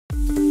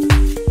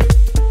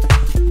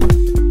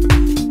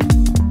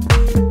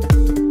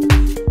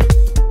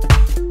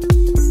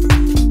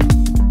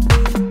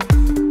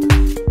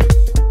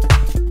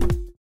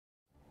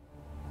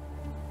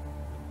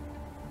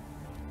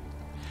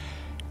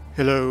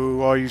Hello,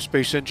 all you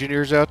space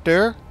engineers out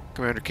there.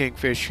 Commander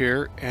Kingfish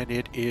here, and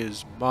it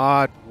is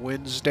Mod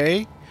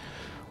Wednesday.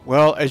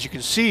 Well, as you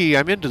can see,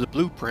 I'm into the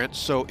blueprint,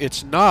 so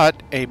it's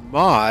not a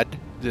mod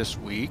this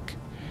week.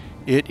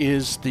 It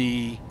is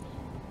the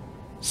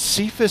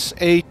Cepheus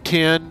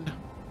A-10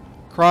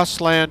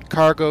 Crossland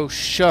cargo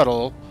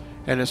shuttle,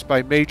 and it's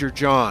by Major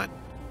Jon.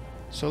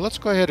 So let's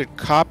go ahead and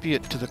copy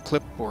it to the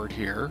clipboard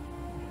here,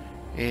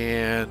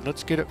 and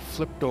let's get it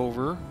flipped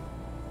over.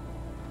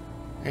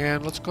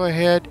 And let's go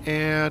ahead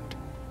and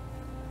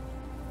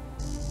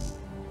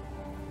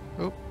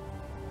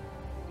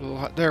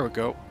there we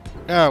go.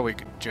 Now we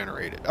can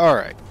generate it.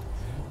 Alright.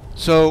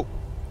 So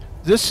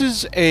this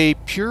is a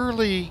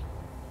purely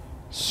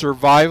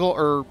survival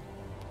or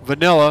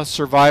vanilla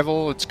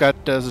survival. It's got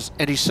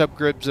any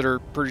subgrids that are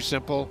pretty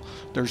simple.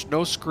 There's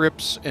no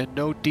scripts and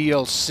no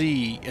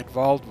DLC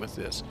involved with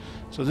this.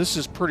 So this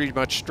is pretty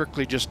much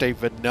strictly just a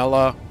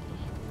vanilla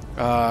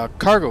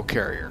cargo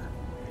carrier.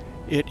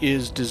 It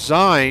is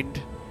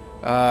designed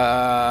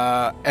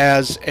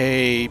as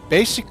a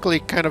basically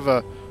kind of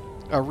a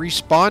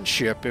respawn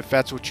ship, if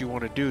that's what you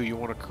want to do. You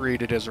want to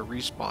create it as a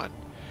respawn.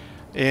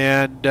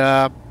 And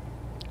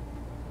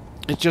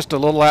it's just a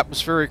little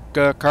atmospheric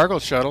cargo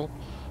shuttle.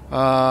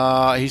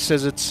 He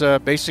says it's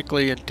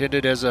basically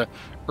intended as a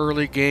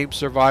early game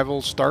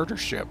survival starter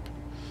ship.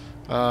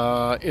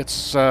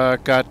 It's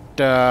got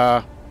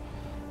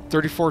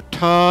 34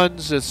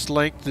 tons. Its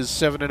length is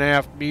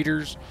 7.5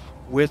 meters.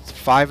 Width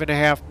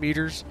 5.5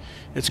 meters.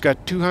 It's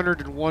got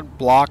 201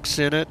 blocks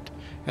in it,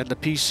 and the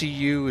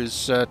PCU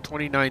is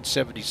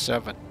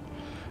 2977.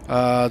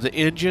 The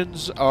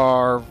engines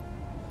are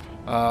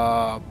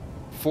 4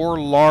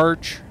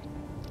 large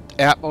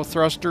atmo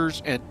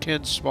thrusters and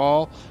 10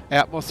 small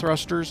atmo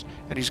thrusters,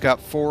 and he's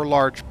got 4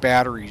 large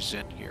batteries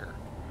in here.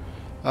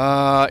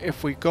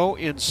 If we go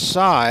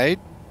inside,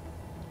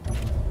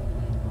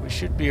 we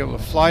should be able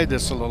to fly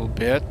this a little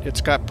bit. It's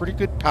got pretty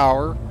good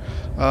power.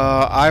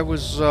 I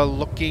was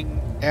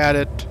looking at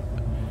it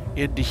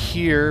into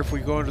here. If we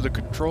go into the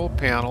control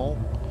panel,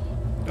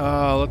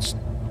 let's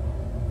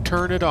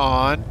turn it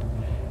on,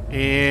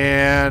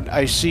 and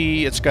I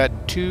see it's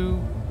got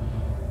 2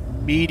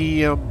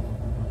 medium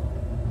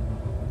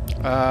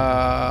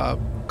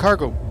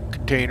cargo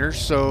containers,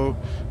 so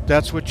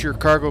that's what your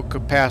cargo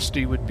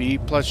capacity would be.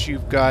 Plus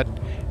you've got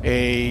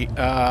a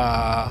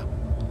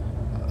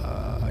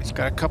he's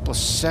got a couple of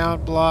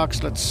sound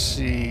blocks. Let's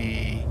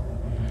see,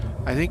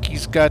 I think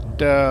he's got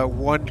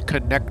 1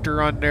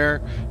 connector on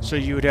there, so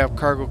you would have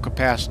cargo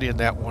capacity in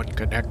that 1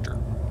 connector.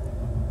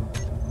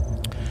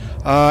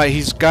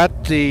 He's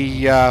got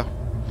the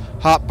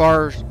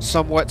hotbar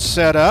somewhat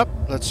set up.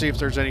 Let's see if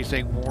there's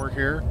anything more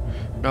here.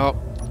 No.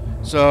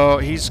 So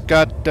he's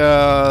got,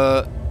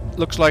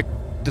 looks like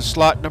the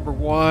slot number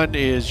 1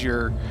 is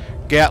your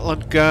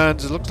Gatling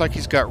guns. It looks like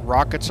he's got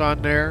rockets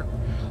on there.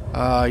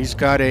 He's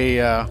got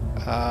a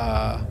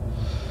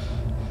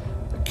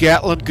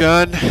Gatling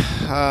gun,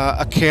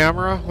 a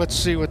camera. Let's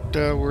see what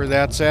where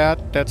that's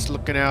at. That's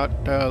looking out,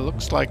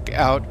 looks like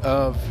out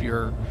of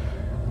your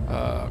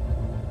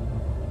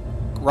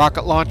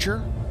rocket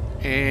launcher.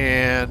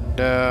 And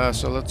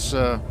so let's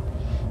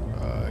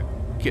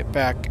get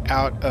back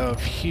out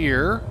of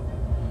here.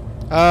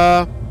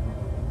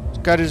 It's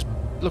got his,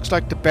 looks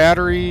like the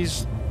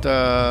batteries,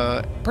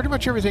 pretty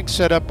much everything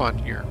set up on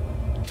here.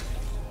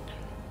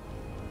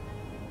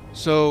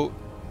 So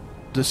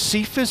the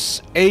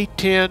Cepheus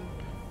A-10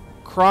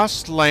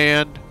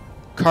 Crossland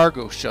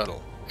cargo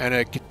shuttle, and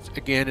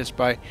again it's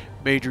by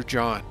Major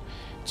Jon.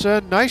 It's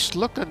a nice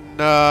looking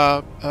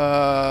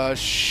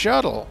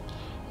shuttle.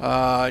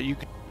 You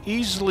could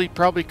easily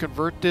probably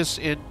convert this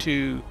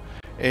into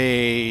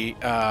a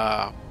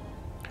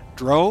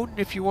drone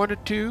if you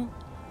wanted to,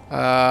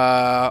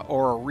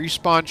 or a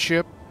respawn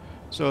ship.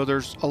 So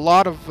there's a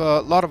lot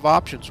of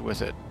options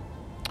with it.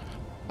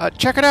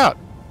 Check it out.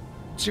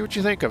 See what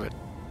you think of it.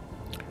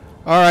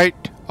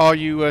 Alright, all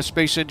you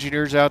space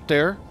engineers out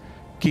there,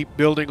 keep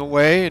building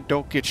away and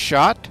don't get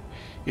shot.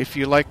 If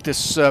you like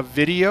this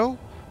video,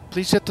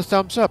 please hit the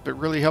thumbs up. It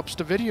really helps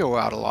the video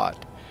out a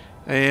lot.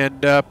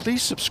 And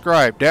please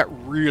subscribe. That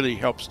really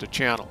helps the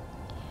channel.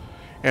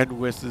 And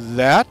with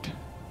that,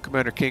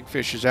 Commander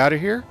Kingfish is out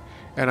of here,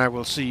 and I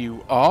will see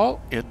you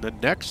all in the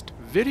next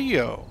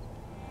video.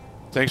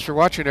 Thanks for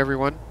watching,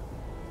 everyone.